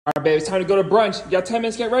All right, babe, it's time to go to brunch. You got 10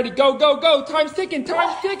 minutes, get ready. Go, go, go. Time's ticking,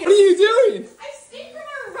 time's ticking. What are you doing? I stayed for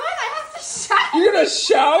my run. I have to shower. You're gonna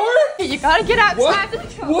shower? You gotta get out. What? I have to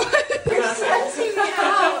go. What? You're stressing me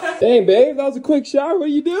out. Dang, babe, that was a quick shower. What are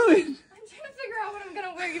you doing? I'm trying to figure out what I'm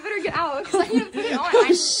gonna wear. You better get out because I need to put it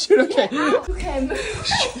on. Shoot, okay. Okay, move.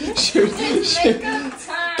 Shoot, It's shoot. makeup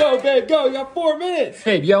time. Go, babe, go. You got 4 minutes.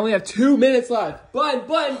 Babe, you only have 2 minutes left. Bun.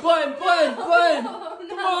 Oh, no.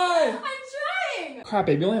 Come on. I'm trying. Crap,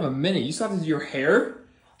 babe, you only have a minute. You still have to do your hair?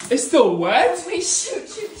 It's still wet? Wait, shoot.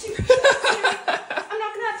 I'm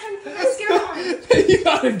not gonna have time to put mascara on. You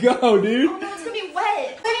gotta go, dude. Oh no, it's gonna be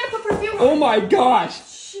wet. I need to put perfume on. Oh my gosh.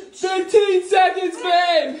 Shoot. 15 seconds,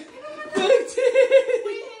 babe. 15.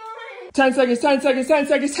 Wait, hang on. 10 seconds, 10 seconds, 10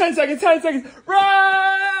 seconds, 10 seconds, 10 seconds.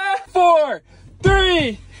 Run! 4,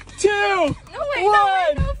 3, 2, No, wait,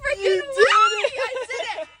 1. no, freaking You way. did